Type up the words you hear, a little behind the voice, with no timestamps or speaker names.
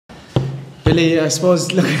Billy, I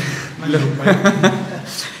suppose, look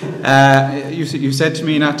you said to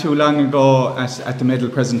me not too long ago at the medal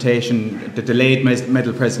presentation, the delayed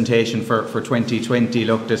medal presentation for 2020,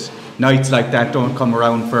 look, that nights like that don't come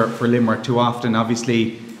around for Limerick too often.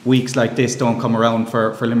 Obviously, weeks like this don't come around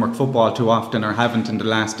for Limerick football too often, or haven't in the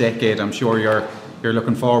last decade. I'm sure you're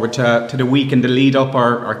looking forward to the week and the lead up,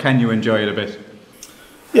 or can you enjoy it a bit?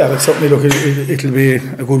 Yeah, but certainly, look, it'll be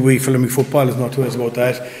a good week for Limerick football. There's no two ways about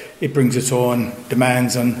that. It brings its own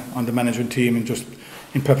demands on the management team, and just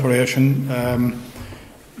in preparation,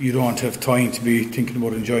 you don't have time to be thinking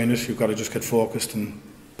about enjoying it. You've got to just get focused and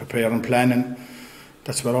prepare and plan, and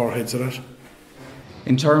that's where our heads are at.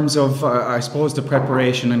 In terms of, I suppose, the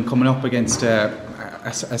preparation and coming up against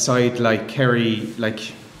a side like Kerry, like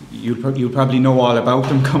you'll probably know all about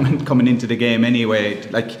them coming into the game anyway.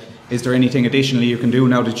 Like, is there anything additionally you can do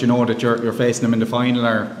now that you know that you're facing them in the final?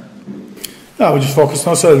 Or no, we just focus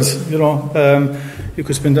on ourselves. You know, you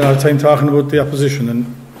could spend a lot of time talking about the opposition, and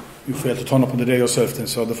you fail to turn up on the day yourself. Then,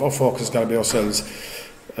 so our focus has got to be ourselves.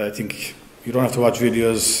 I think you don't have to watch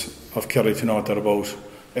videos of Kerry to know what they're about.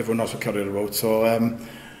 Everyone knows what Kerry are about. So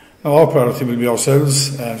our priority will be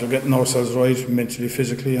ourselves. So getting ourselves right mentally,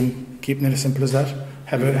 physically, and keeping it as simple as that.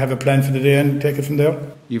 Have a plan for the day and take it from there.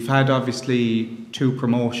 You've had obviously 2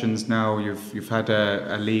 promotions now. You've had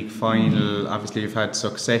a league final. Obviously, you've had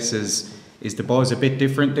successes. Is the buzz a bit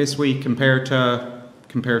different this week compared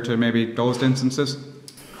to maybe those instances?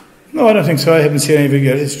 No, I don't think so. I haven't seen any big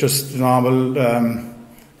yet. It's just normal,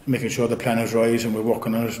 making sure the plan is right, and we're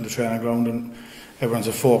working on it in the training ground, and everyone's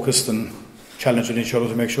focused and challenging each other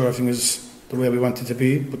to make sure everything is the way we want it to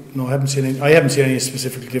be. But no, I haven't seen any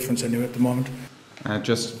specific difference anyway at the moment.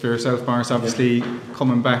 Just for yourself, Maurice, obviously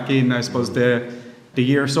coming back in, I suppose the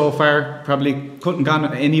year so far probably couldn't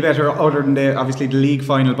gone any better other than the league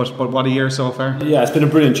final, but what a year so far. Yeah, it's been a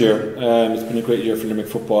brilliant year. It's been a great year for Limerick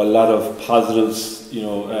football. A lot of positives, you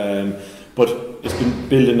know, but it's been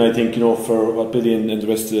building, I think, you know, for what Billy and the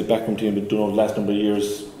rest of the backroom team have been doing over the last number of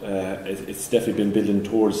years. It's definitely been building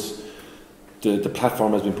towards the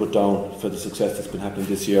platform has been put down for the success that's been happening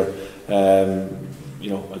this year. You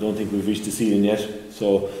know, I don't think we've reached the ceiling yet,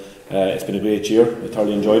 so it's been a great year. I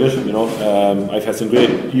thoroughly enjoyed it. You know, I've had some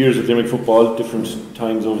great years with Limerick football, different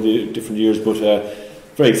times over the different years, but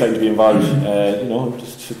very exciting to be involved. You know,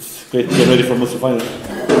 it's great to get ready for Munster Final.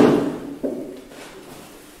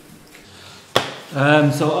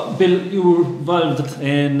 So, Bill, you were involved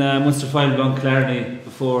in Munster Final down Clarny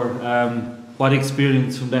before. What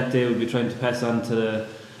experience from that day would be trying to pass on to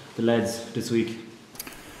the lads this week?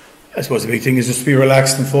 I suppose the big thing is just to be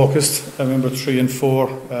relaxed and focused. I remember 3 and 4.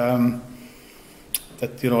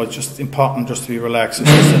 That, you know, it's just important just to be relaxed.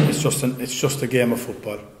 It's just a game of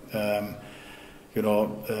football. You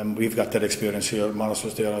know, we've got that experience here. Maurice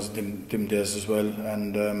was there as dim days as well,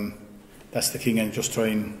 and that's the thing. And just try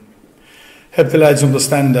and help the lads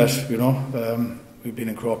understand that. You know, we've been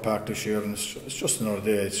in Croke Park this year, and it's just another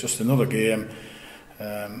day. It's just another game.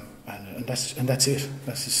 And that's it.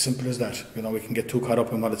 That's as simple as that. You know, we can get too caught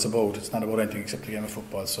up in what it's about. It's not about anything except the game of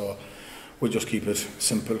football. So we'll just keep it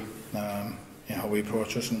simple in how we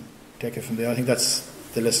approach it and take it from there. I think that's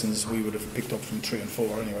the lessons we would have picked up from 3 and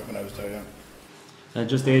 4 anyway when I was there. Yeah.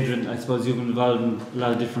 Just Adrian, I suppose you've been involved in a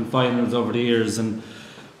lot of different finals over the years, and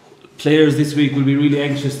players this week will be really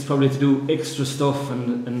anxious probably to do extra stuff,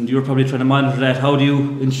 and you're probably trying to monitor that. How do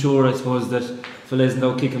you ensure, I suppose, that fellas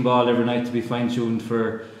now kicking ball every night to be fine-tuned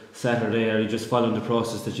for Saturday? Are you just following the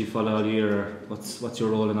process that you follow all year, or what's your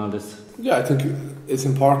role in all this? Yeah, I think it's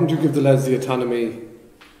important to give the lads the autonomy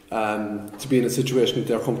to be in a situation that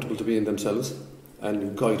they're comfortable to be in themselves,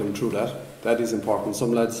 and guide them through that. That is important.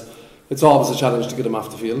 Some lads, it's always a challenge to get them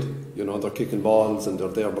off the field. You know, they're kicking balls and they're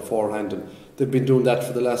there beforehand, and they've been doing that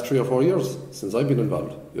for the last 3 or 4 years since I've been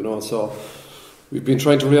involved. You know, so we've been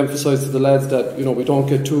trying to re-emphasise to the lads that, you know, we don't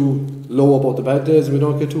get too low about the bad days and we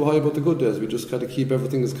don't get too high about the good days. We just got to keep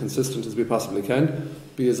everything as consistent as we possibly can,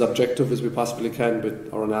 be as objective as we possibly can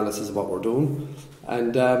with our analysis of what we're doing,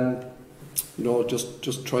 and you know,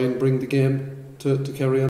 just try and bring the game to Kerry.